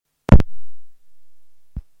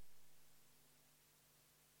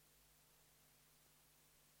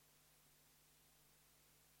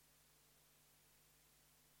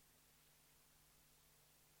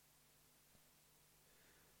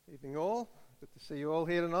Evening all. Good to see you all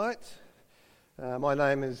here tonight. My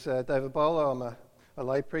name is David Bowler. I'm a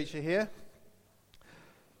lay preacher here.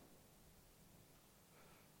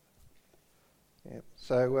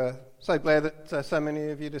 So glad that so many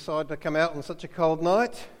of you decided to come out on such a cold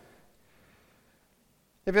night.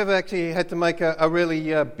 Have you ever actually had to make a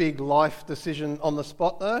really big life decision on the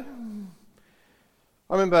spot though?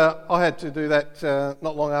 I remember I had to do that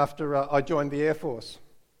not long after I joined the Air Force.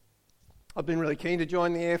 I've been really keen to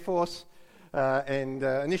join the Air Force, and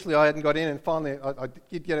initially I hadn't got in, and finally I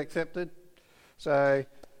did get accepted. So,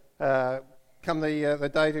 come the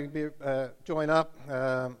day to join up,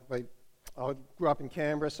 I grew up in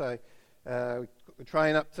Canberra, so we took the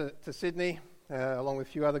train up to Sydney, along with a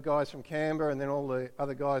few other guys from Canberra, and then all the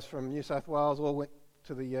other guys from New South Wales all went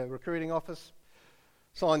to the recruiting office,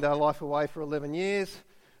 signed our life away for 11 years,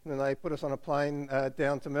 and then they put us on a plane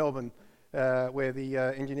down to Melbourne, where the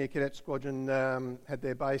Engineer Cadet Squadron had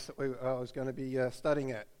their base that I was going to be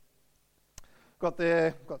studying at. Got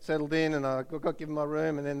there, got settled in, and I got given my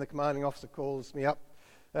room, and then the commanding officer calls me up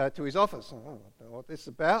to his office. I don't know what this is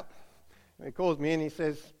about. And he calls me in, he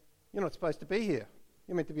says, "You're not supposed to be here.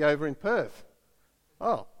 You're meant to be over in Perth."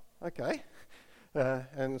 Oh, okay.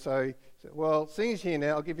 And so he said, "Well, seeing as you're here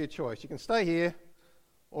now, I'll give you a choice. You can stay here,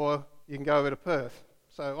 or you can go over to Perth."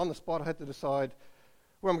 So on the spot, I had to decide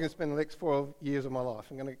where I'm going to spend the next 4 years of my life.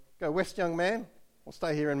 I'm going to go west, young man, or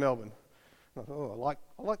stay here in Melbourne. And I thought,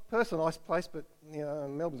 I like Perth's a nice place, but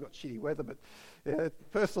Melbourne's got shitty weather. But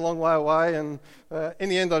Perth's a long way away. And in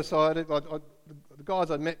the end, I decided the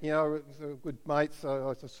guys I'd met, were good mates,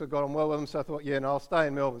 so I sort of got on well with them. So I thought, I'll stay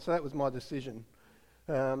in Melbourne. So that was my decision.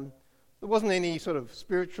 There wasn't any sort of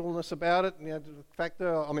spiritualness about it. The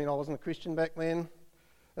factor. I mean, I wasn't a Christian back then.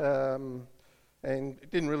 And it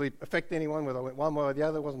didn't really affect anyone whether I went one way or the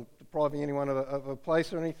other. It wasn't depriving anyone of a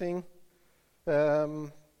place or anything. So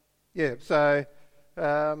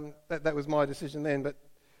that was my decision then. But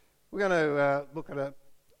we're going to look at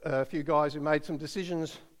a few guys who made some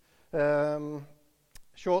decisions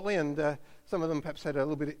shortly, and some of them perhaps had a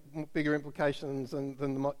little bit bigger implications than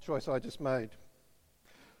the choice I just made.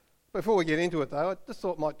 Before we get into it, though, I just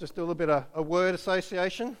thought I might just do a little bit of a word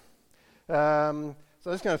association. So I'm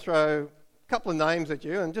just going to throw couple of names at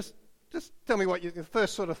you, and just tell me what the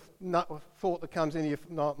first sort of thought that comes into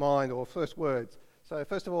your mind, or first words. So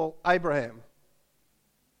first of all, Abraham.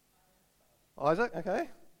 Isaac, okay.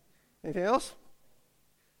 Anything else?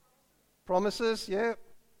 Promises, yeah.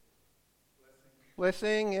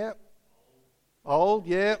 Blessing, yeah. Old,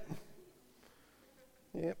 yeah.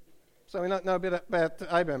 Yeah. So we know a bit about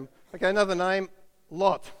Abraham. Okay, another name,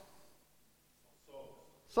 Lot.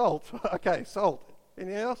 Salt. Okay, salt.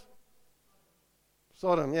 Anything else?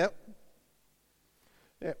 Sodom, yep.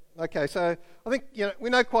 Yeah. Okay, so I think we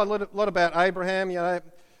know quite a lot about Abraham.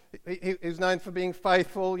 He was known for being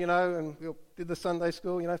faithful. And we did the Sunday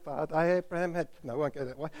school. Father Abraham had. No, I won't go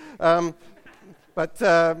that way. But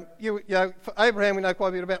for Abraham, we know quite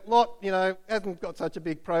a bit about Lot. Hasn't got such a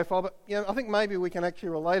big profile, but I think maybe we can actually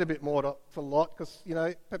relate a bit more to Lot, because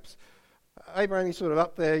perhaps Abraham, he's sort of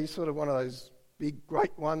up there. He's sort of one of those big,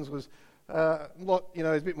 great ones. Was Lot,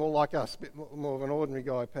 is a bit more like us, a bit more of an ordinary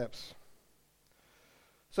guy, perhaps.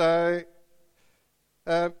 So,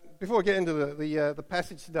 before we get into the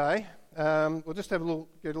passage today, we'll just get a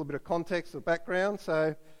little bit of context or background.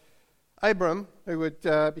 So, Abram, who would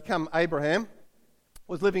become Abraham,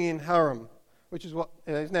 was living in Haran, which is what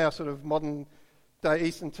is now sort of modern-day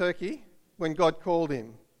eastern Turkey, when God called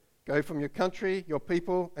him, "Go from your country, your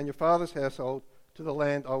people, and your father's household to the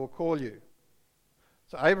land I will call you."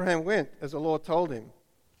 So Abraham went as the Lord told him,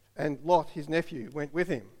 and Lot, his nephew, went with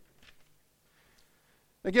him.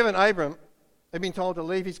 Now, given Abram had been told to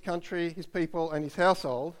leave his country, his people, and his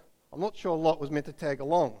household, I'm not sure Lot was meant to tag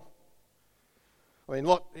along.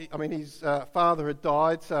 His father had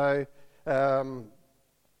died, so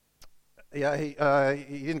he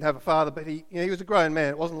didn't have a father, but he was a grown man.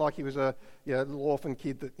 It wasn't like he was a little orphan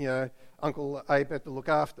kid that Uncle Abe had to look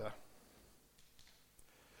after.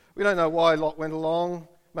 We don't know why Lot went along.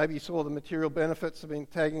 Maybe he saw the material benefits of being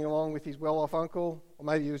tagging along with his well-off uncle, or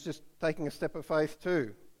maybe he was just taking a step of faith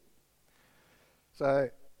too. So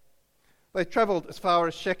they travelled as far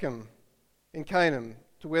as Shechem in Canaan,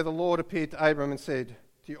 to where the Lord appeared to Abram and said,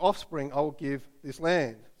 "To your offspring I will give this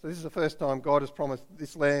land." So this is the first time God has promised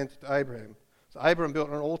this land to Abraham. So Abram built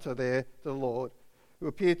an altar there to the Lord, who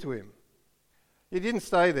appeared to him. He didn't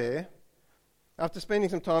stay there. After spending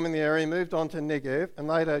some time in the area, he moved on to Negev, and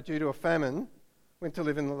later, due to a famine, went to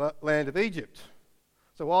live in the land of Egypt.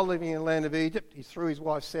 So while living in the land of Egypt, he threw his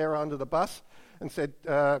wife Sarah under the bus and said,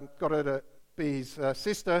 got her to be his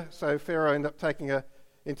sister. So Pharaoh ended up taking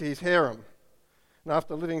into his harem. And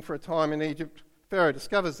after living for a time in Egypt, Pharaoh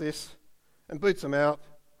discovers this and boots him out,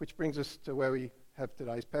 which brings us to where we have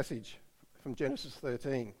today's passage from Genesis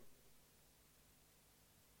 13.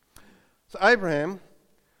 So Abraham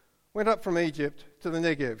went up from Egypt to the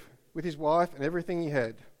Negev with his wife and everything he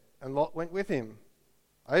had, and Lot went with him.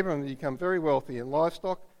 Abraham had become very wealthy in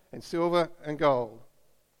livestock and silver and gold.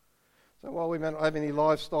 So while we may not have any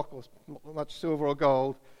livestock or much silver or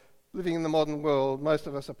gold, living in the modern world, most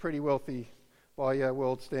of us are pretty wealthy by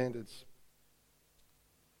world standards.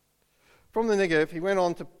 From the Negev, he went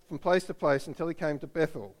on from place to place until he came to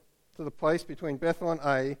Bethel, to the place between Bethel and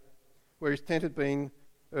Ai, where his tent had been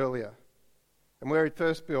earlier, and where he'd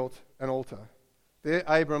first built an altar. There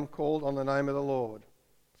Abram called on the name of the Lord.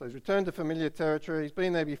 So he's returned to familiar territory. He's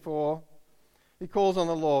been there before. He calls on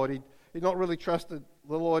the Lord. He'd not really trusted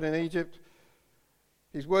the Lord in Egypt.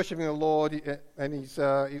 He's worshipping the Lord, and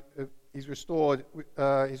he's restored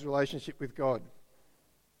his relationship with God.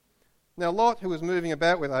 Now Lot, who was moving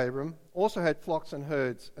about with Abram, also had flocks and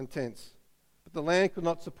herds and tents, but the land could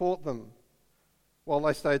not support them while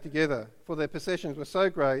they stayed together, for their possessions were so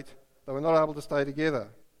great they were not able to stay together,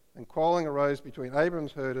 and quarrelling arose between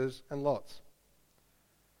Abram's herders and Lot's.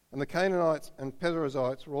 And the Canaanites and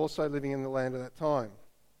Perizzites were also living in the land at that time.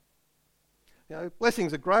 You know,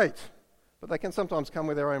 blessings are great, but they can sometimes come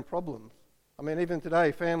with their own problems. I mean, even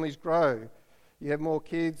today, families grow. You have more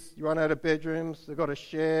kids, you run out of bedrooms, they've got to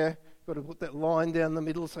share, you've got to put that line down the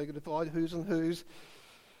middle so you can divide who's and who's.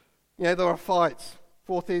 You know, there are fights.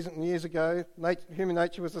 4,000 years ago, human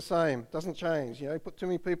nature was the same. Doesn't change. You know, put too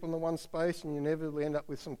many people in the one space and you inevitably end up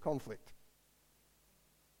with some conflict.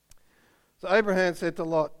 So Abraham said to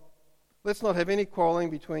Lot, "Let's not have any quarrelling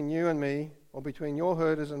between you and me, or between your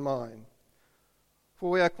herders and mine. For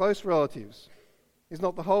we are close relatives. Is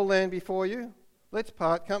not the whole land before you? Let's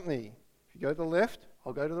part company. If you go to the left,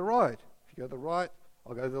 I'll go to the right. If you go to the right,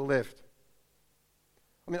 I'll go to the left."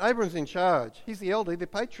 I mean, Abram's in charge. He's the elder, the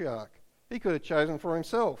patriarch. He could have chosen for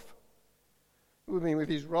himself. It would have been with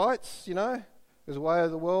his rights, you know. There's a way of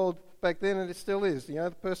the world back then, and it still is. You know,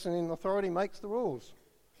 the person in authority makes the rules.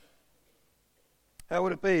 How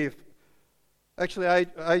would it be if actually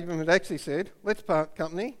Abram had actually said, "Let's part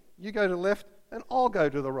company. You go to the left, and I'll go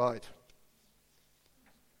to the right."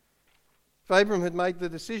 If Abram had made the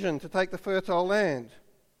decision to take the fertile land,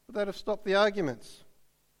 would that have stopped the arguments?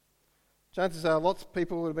 Chances are lots of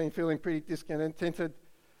people would have been feeling pretty discontented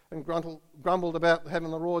and grumbled about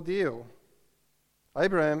having the raw deal.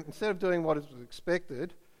 Abraham, instead of doing what was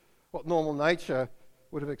expected, what normal nature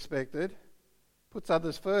would have expected, puts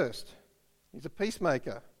others first. He's a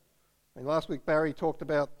peacemaker. I mean, last week Barry talked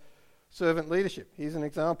about servant leadership. Here's an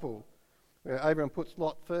example where Abraham puts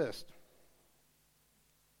Lot first.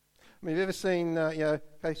 I mean, have you ever seen a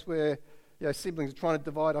case where siblings are trying to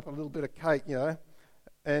divide up a little bit of cake,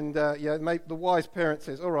 and the wise parent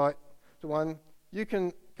says, "All right, to one, you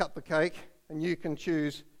can cut the cake and you can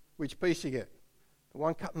choose which piece you get." The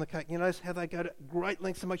one cutting the cake, you notice how they go to great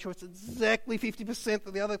lengths to make sure it's exactly 50%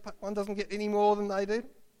 that the other one doesn't get any more than they do.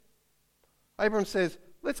 Abram says,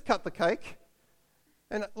 "Let's cut the cake,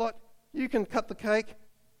 and Lot, you can cut the cake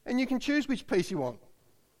and you can choose which piece you want."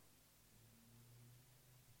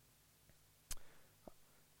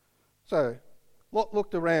 So Lot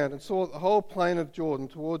looked around and saw that the whole plain of Jordan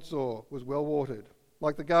towards Zoar was well watered,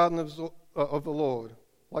 like the garden of the Lord,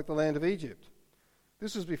 like the land of Egypt.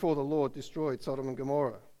 This was before the Lord destroyed Sodom and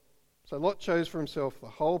Gomorrah. So Lot chose for himself the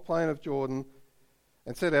whole plain of Jordan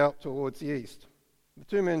and set out towards the east. The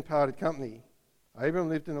two men parted company. Abram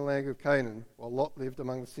lived in the land of Canaan, while Lot lived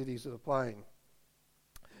among the cities of the plain,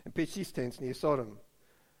 and pitched his tents near Sodom.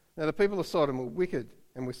 Now the people of Sodom were wicked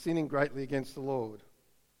and were sinning greatly against the Lord.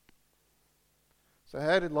 So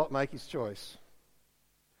how did Lot make his choice?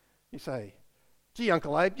 You say, "Gee,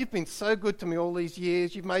 Uncle Abe, you've been so good to me all these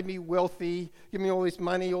years. You've made me wealthy, given me all this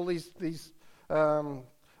money, all these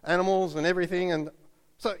animals and everything. And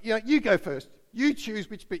so, you go first. You choose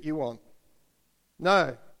which bit you want."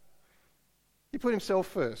 No. He put himself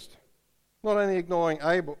first. Not only ignoring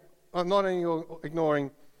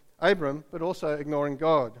Abram, but also ignoring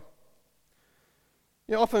God.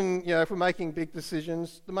 Often, if we're making big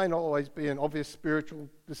decisions, there may not always be an obvious spiritual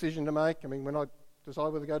decision to make. I mean, when I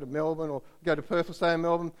decided whether to go to Melbourne or go to Perth or stay in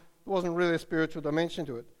Melbourne, there wasn't really a spiritual dimension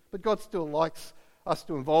to it. But God still likes us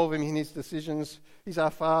to involve him in his decisions. He's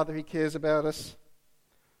our Father. He cares about us.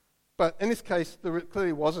 But in this case, there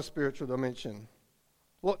clearly was a spiritual dimension.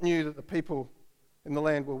 Lot knew that the people in the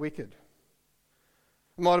land were wicked.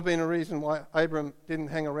 It might have been a reason why Abram didn't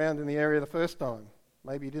hang around in the area the first time.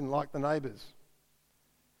 Maybe he didn't like the neighbours.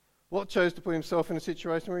 Lot chose to put himself in a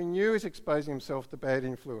situation where he knew he was exposing himself to bad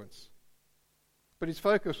influence. But his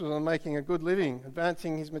focus was on making a good living,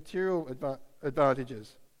 advancing his material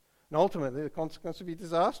advantages. And ultimately, the consequence would be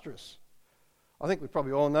disastrous. I think we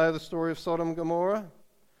probably all know the story of Sodom and Gomorrah.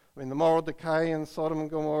 I mean, the moral decay in Sodom and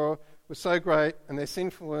Gomorrah was so great and their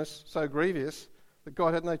sinfulness so grievous that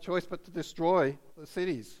God had no choice but to destroy the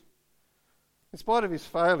cities. In spite of his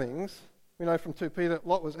failings, we know from 2 Peter that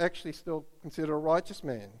Lot was actually still considered a righteous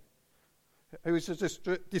man. He was just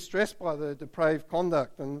distressed by the depraved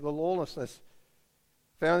conduct and the lawlessness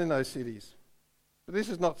found in those cities. But this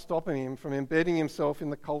is not stopping him from embedding himself in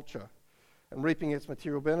the culture and reaping its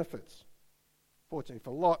material benefits. Fortunately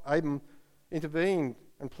for Lot, Abram intervened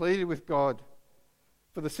and pleaded with God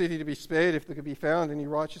for the city to be spared if there could be found any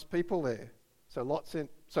righteous people there. So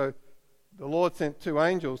the Lord sent 2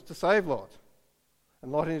 angels to save Lot.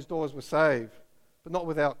 And Lot and his daughters were saved, but not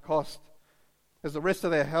without cost, as the rest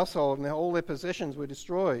of their household and all their possessions were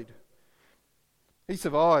destroyed. He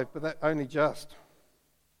survived, but that only just.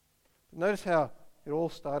 But notice how it all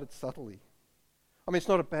started subtly. I mean, it's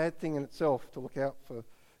not a bad thing in itself to look out for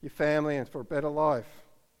your family and for a better life,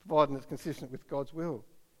 providing it's consistent with God's will.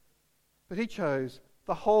 But he chose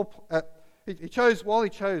the whole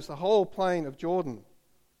plain of Jordan.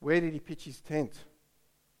 Where did he pitch his tent?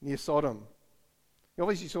 Near Sodom. He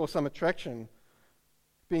obviously saw some attraction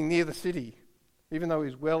being near the city, even though he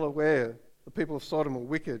was well aware the people of Sodom were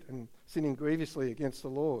wicked and sinning grievously against the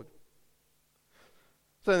Lord.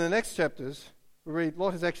 So in the next chapters, we read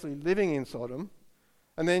Lot is actually living in Sodom,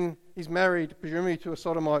 and then he's married, presumably to a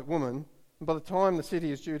Sodomite woman, and by the time the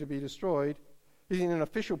city is due to be destroyed, he's in an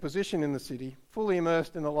official position in the city, fully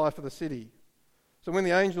immersed in the life of the city. So when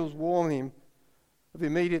the angels warn him of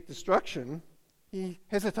immediate destruction, he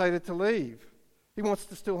hesitated to leave. He wants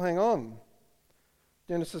to still hang on.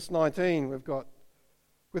 Genesis 19, we've got,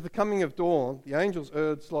 with the coming of dawn, the angels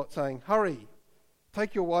urged Lot, saying, "Hurry,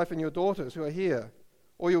 take your wife and your daughters who are here,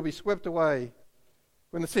 or you'll be swept away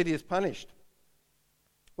when the city is punished."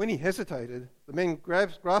 When he hesitated, the men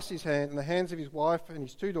grasped his hand and the hands of his wife and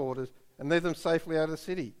his 2 daughters and led them safely out of the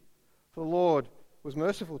city. For the Lord was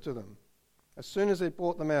merciful to them. As soon as they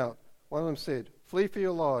brought them out, one of them said, "Flee for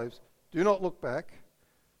your lives. Do not look back.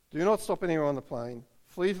 Do not stop anywhere on the plain.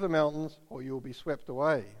 Flee to the mountains, or you will be swept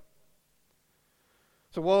away."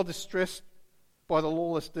 So while distressed by the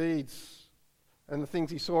lawless deeds and the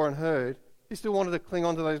things he saw and heard, he still wanted to cling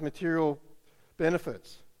on to those material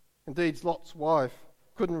benefits. Indeed, Lot's wife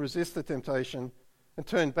couldn't resist the temptation and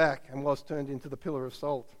turned back and was turned into the pillar of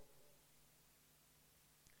salt.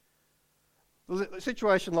 The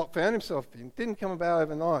situation Lot found himself in didn't come about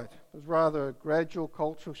overnight. It was rather a gradual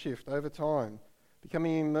cultural shift over time,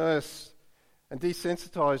 becoming immersed and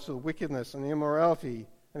desensitized to the wickedness and the immorality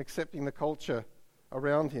and accepting the culture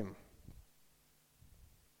around him.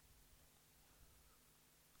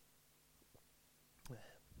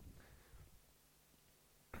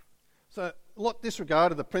 So Lot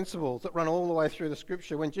disregarded the principles that run all the way through the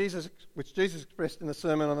scripture which Jesus expressed in the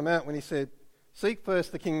Sermon on the Mount when he said, "Seek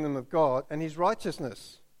first the kingdom of God and his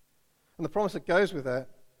righteousness." And the promise that goes with that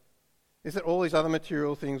is that all these other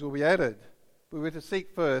material things will be added. But we're to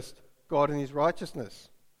seek first God and his righteousness.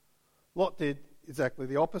 Lot did exactly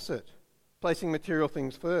the opposite, placing material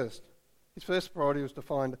things first. His first priority was to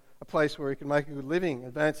find a place where he could make a good living,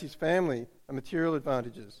 advance his family and material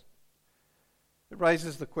advantages. It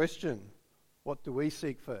raises the question, what do we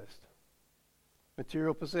seek first?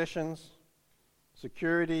 Material possessions,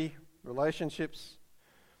 security, relationships,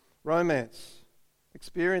 romance,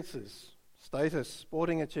 experiences, status,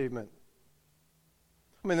 sporting achievement.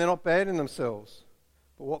 I mean, they're not bad in themselves,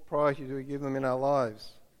 but what priority do we give them in our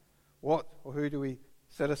lives? What or who do we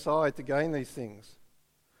set aside to gain these things?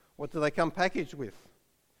 What do they come packaged with?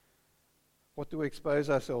 What do we expose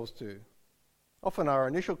ourselves to? Often our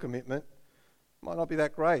initial commitment might not be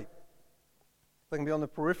that great. They can be on the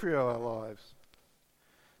periphery of our lives.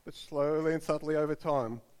 But slowly and subtly over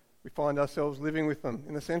time, we find ourselves living with them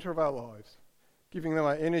in the centre of our lives, giving them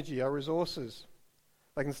our energy, our resources.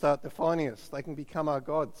 They can start defining us. They can become our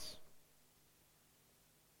gods.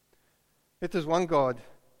 Yet there's one God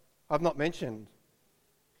I've not mentioned,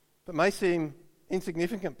 but may seem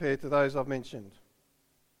insignificant compared to those I've mentioned.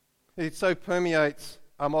 It so permeates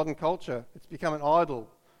our modern culture, it's become an idol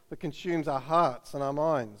that consumes our hearts and our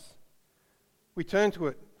minds. We turn to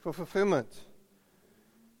it for fulfillment.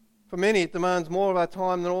 For many, it demands more of our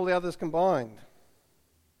time than all the others combined.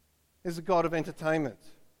 It's a god of entertainment.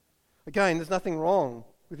 Again, there's nothing wrong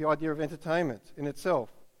with the idea of entertainment in itself.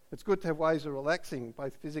 It's good to have ways of relaxing,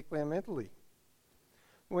 both physically and mentally.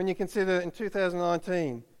 When you consider in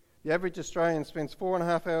 2019, The average Australian spends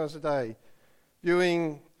 4.5 hours a day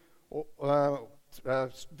viewing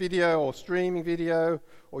video or streaming video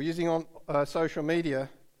or using on social media,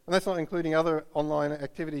 and that's not including other online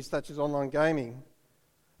activities such as online gaming.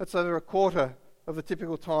 That's over a quarter of the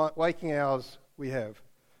typical waking hours we have.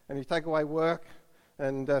 And if you take away work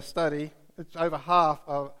and study, it's over half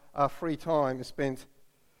of our free time is spent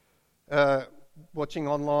watching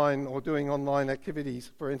online or doing online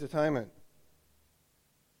activities for entertainment.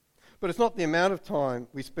 But it's not the amount of time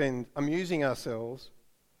we spend amusing ourselves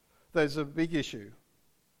that's a big issue.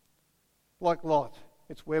 Like Lot,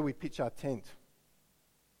 it's where we pitch our tent.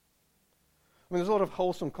 I mean, there's a lot of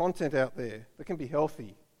wholesome content out there that can be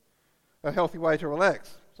healthy, a healthy way to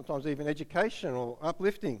relax, sometimes even educational,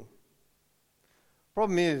 uplifting.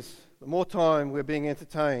 Problem is, the more time we're being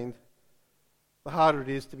entertained, the harder it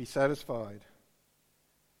is to be satisfied.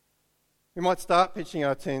 We might start pitching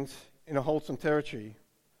our tent in a wholesome territory,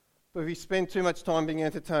 but if we spend too much time being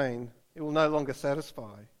entertained, it will no longer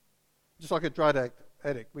satisfy. Just like a drug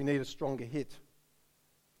addict, we need a stronger hit.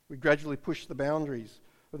 We gradually push the boundaries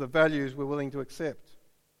of the values we're willing to accept.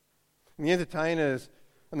 And the entertainers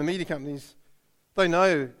and the media companies, they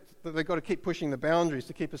know that they've got to keep pushing the boundaries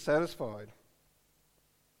to keep us satisfied.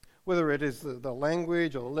 Whether it is the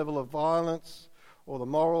language or the level of violence or the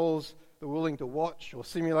morals they're willing to watch or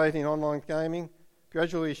simulate in online gaming,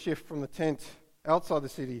 gradually shift from the tent outside the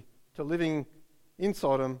city to living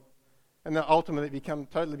inside them, and that ultimately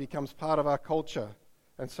totally becomes part of our culture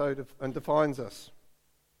and defines us.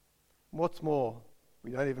 What's more,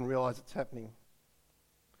 we don't even realise it's happening.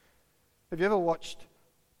 Have you ever watched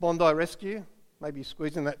Bondi Rescue? Maybe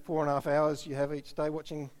squeezing that 4.5 hours you have each day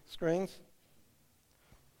watching screens.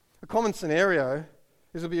 A common scenario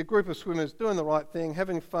is there'll be a group of swimmers doing the right thing,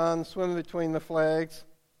 having fun, swimming between the flags,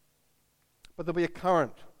 but there'll be a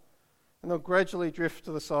current, and they'll gradually drift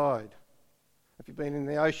to the side. If you've been in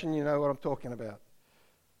the ocean, you know what I'm talking about.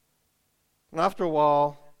 And after a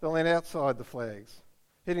while, they'll end outside the flags,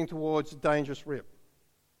 heading towards a dangerous rip.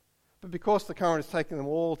 But because the current is taking them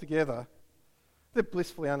all together, they're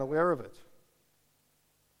blissfully unaware of it.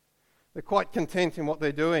 They're quite content in what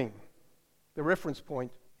they're doing. The reference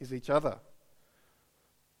point is each other.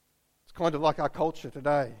 It's kind of like our culture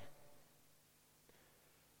today.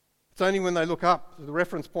 It's only when they look up to the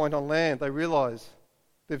reference point on land they realise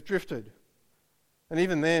they've drifted. And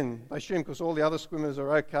even then, they assume because all the other swimmers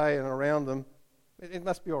are okay and around them, it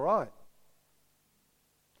must be all right.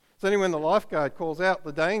 It's only when the lifeguard calls out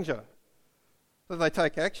the danger that they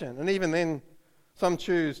take action. And even then, some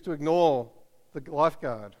choose to ignore the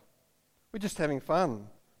lifeguard. We're just having fun.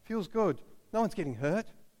 Feels good. No one's getting hurt.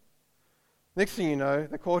 Next thing you know,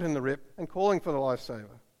 they're caught in the rip and calling for the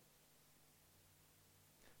lifesaver.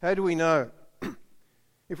 How do we know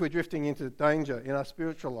if we're drifting into danger in our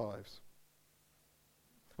spiritual lives?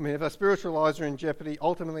 I mean, if our spiritual lives are in jeopardy,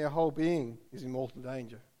 ultimately our whole being is in mortal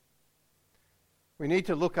danger. We need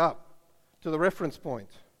to look up to the reference point.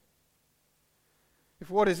 If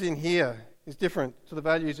what is in here is different to the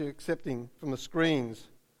values you're accepting from the screens,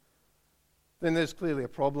 then there's clearly a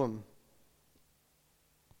problem.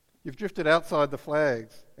 You've drifted outside the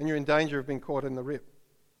flags and you're in danger of being caught in the rip.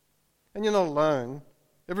 And you're not alone.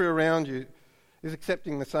 Everyone around you is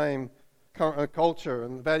accepting the same culture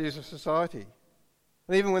and the values of society.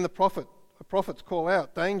 And even when the prophets call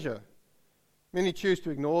out danger, many choose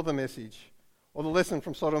to ignore the message or the lesson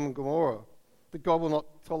from Sodom and Gomorrah that God will not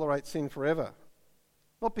tolerate sin forever.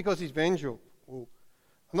 Not because he's vengeful,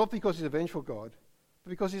 not because he's a vengeful God, but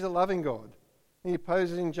because he's a loving God. And he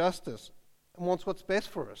opposes injustice and wants what's best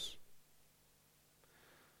for us.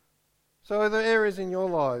 So are there areas in your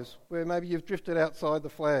lives where maybe you've drifted outside the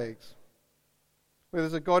flags, where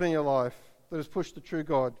there's a God in your life that has pushed the true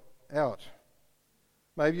God out?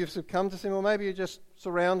 Maybe you've succumbed to sin, or maybe you're just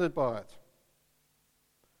surrounded by it.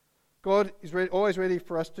 God is always ready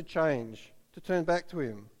for us to change, to turn back to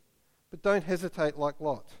him. But don't hesitate like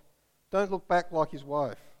Lot. Don't look back like his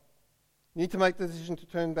wife. You need to make the decision to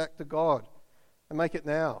turn back to God and make it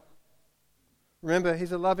now. Remember,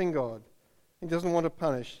 he's a loving God. He doesn't want to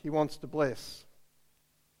punish, he wants to bless.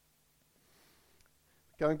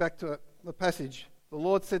 Going back to the passage, the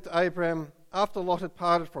Lord said to Abraham, after Lot had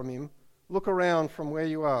parted from him, look around from where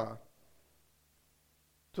you are,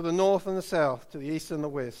 to the north and the south, to the east and the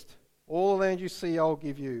west. All the land you see I'll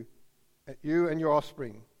give you and your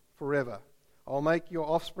offspring, forever. I'll make your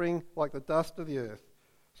offspring like the dust of the earth.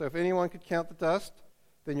 So if anyone could count the dust,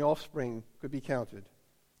 then your offspring could be counted.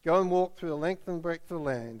 Go and walk through the length and breadth of the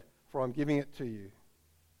land, for I'm giving it to you.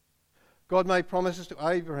 God made promises to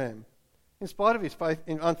Abraham, in spite of his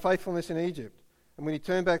unfaithfulness in Egypt, And when he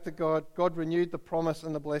turned back to God, God renewed the promise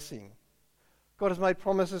and the blessing. God has made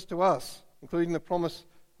promises to us, including the promise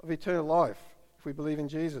of eternal life, if we believe in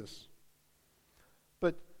Jesus.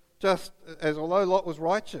 But just as although Lot was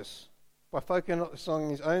righteous, by focusing on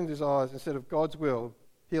his own desires instead of God's will,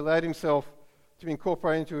 he allowed himself to be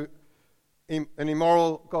incorporated into an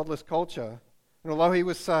immoral, godless culture. And although he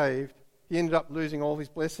was saved, he ended up losing all his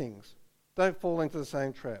blessings. Don't fall into the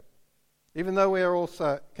same trap. Even though we are all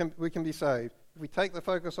we can be saved, if we take the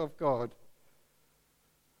focus off God,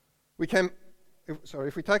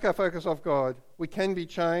 if we take our focus off God, we can be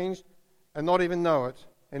changed and not even know it,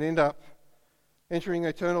 and end up entering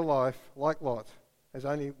eternal life like Lot, as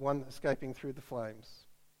only one escaping through the flames.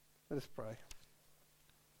 Let us pray.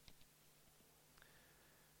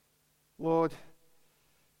 Lord,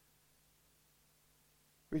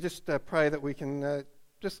 we just pray that we can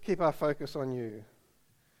just keep our focus on you.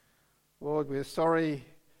 Lord, we're sorry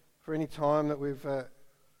for any time that we've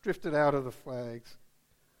drifted out of the flags,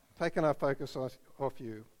 taken our focus off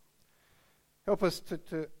you. Help us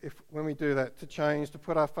when we do that, to change, to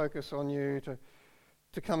put our focus on you,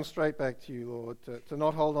 to come straight back to you, Lord, to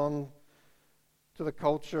not hold on to the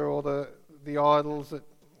culture or the idols that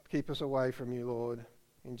keep us away from you, Lord.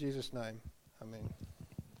 In Jesus' name, amen.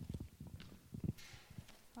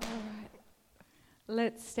 All right.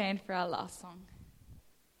 Let's stand for our last song.